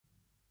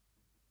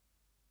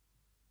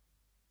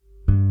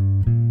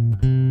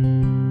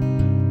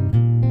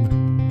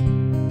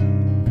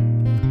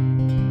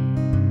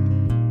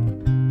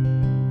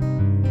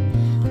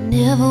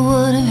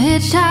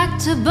hitchhiked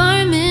to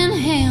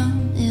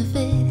Birmingham if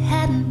it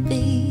hadn't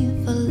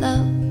been for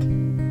love.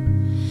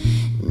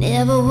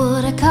 Never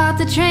would have caught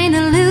the train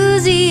to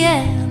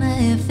Louisiana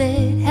if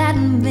it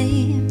hadn't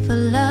been for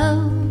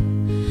love.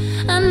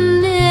 I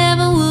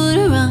never would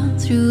have run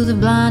through the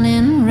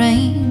blinding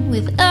rain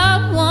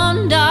without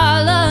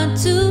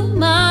 $1 to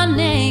my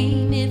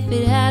name if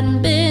it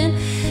hadn't been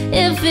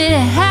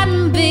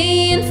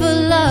for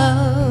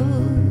love.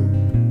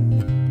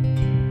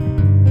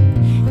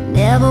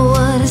 Never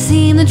would have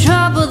seen the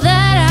trouble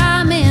that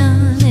I'm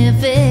in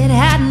if it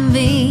hadn't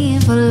been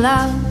for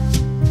love.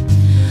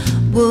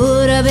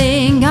 Would have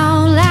been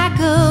gone like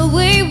a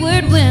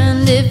wayward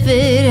wind if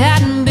it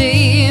hadn't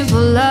been for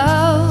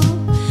love.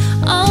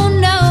 Oh,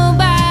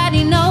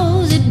 nobody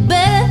knows it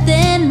better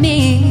than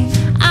me.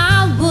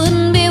 I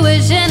wouldn't be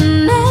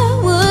wishing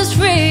I was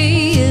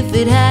free if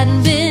it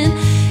hadn't been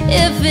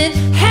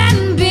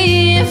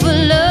for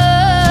love.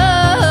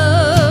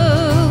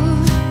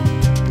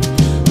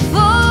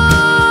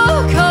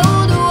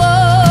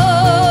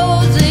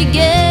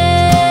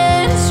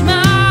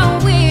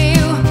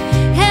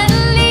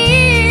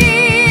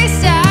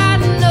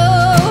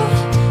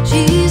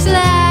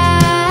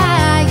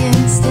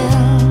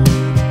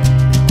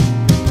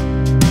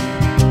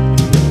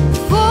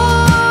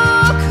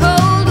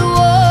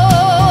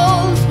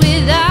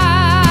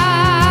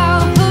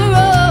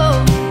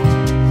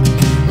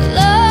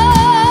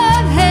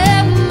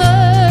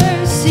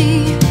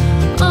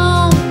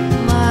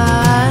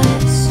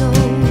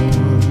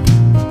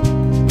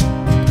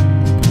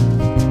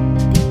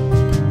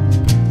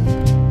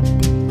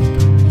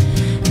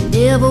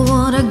 Never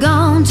would have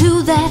gone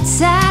to that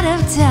side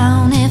of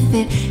town if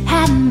it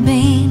hadn't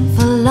been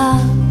for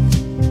love.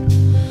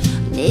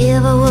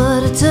 Never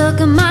would have took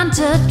a mind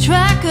to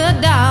track her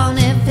down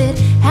if it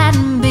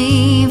hadn't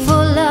been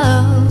for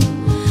love.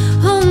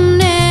 Oh,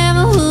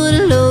 never would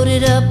have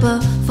loaded up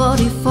a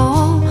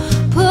 44,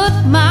 put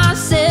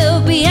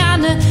myself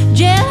behind the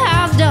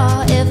jailhouse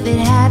door if it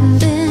hadn't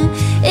been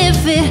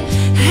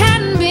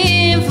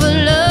for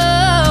love.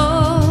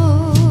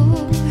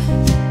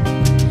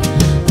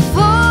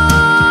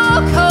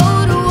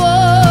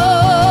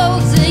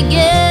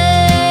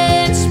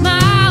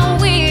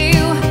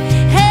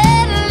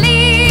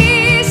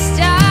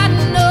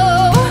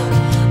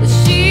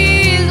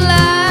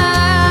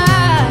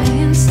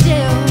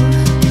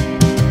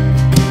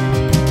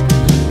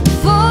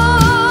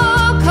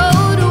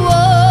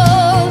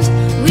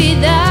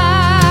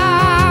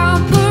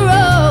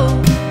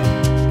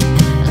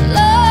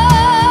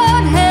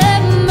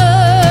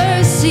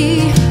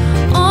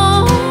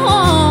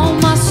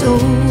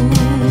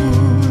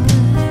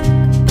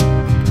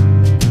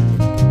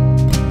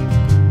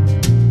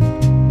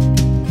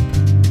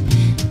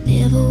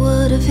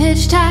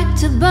 Hitchhiked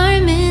to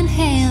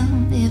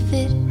Birmingham if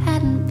it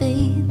hadn't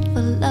been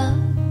for love.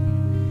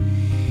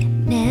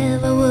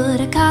 Never would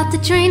have caught the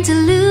train to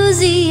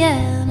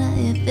Louisiana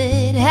if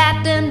it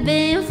hadn't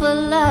been for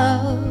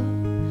love.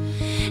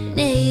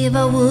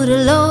 Never would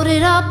have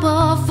loaded up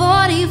a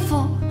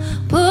 44,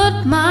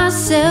 put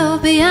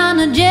myself behind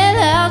the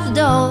jailhouse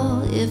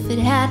door if it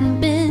hadn't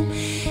been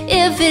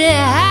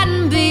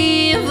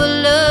for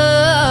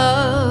love.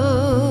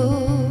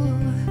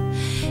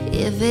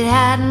 If it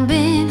hadn't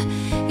been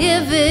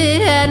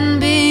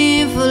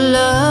for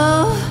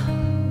love.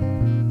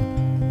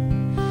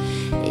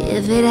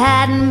 If it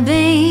hadn't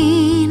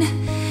been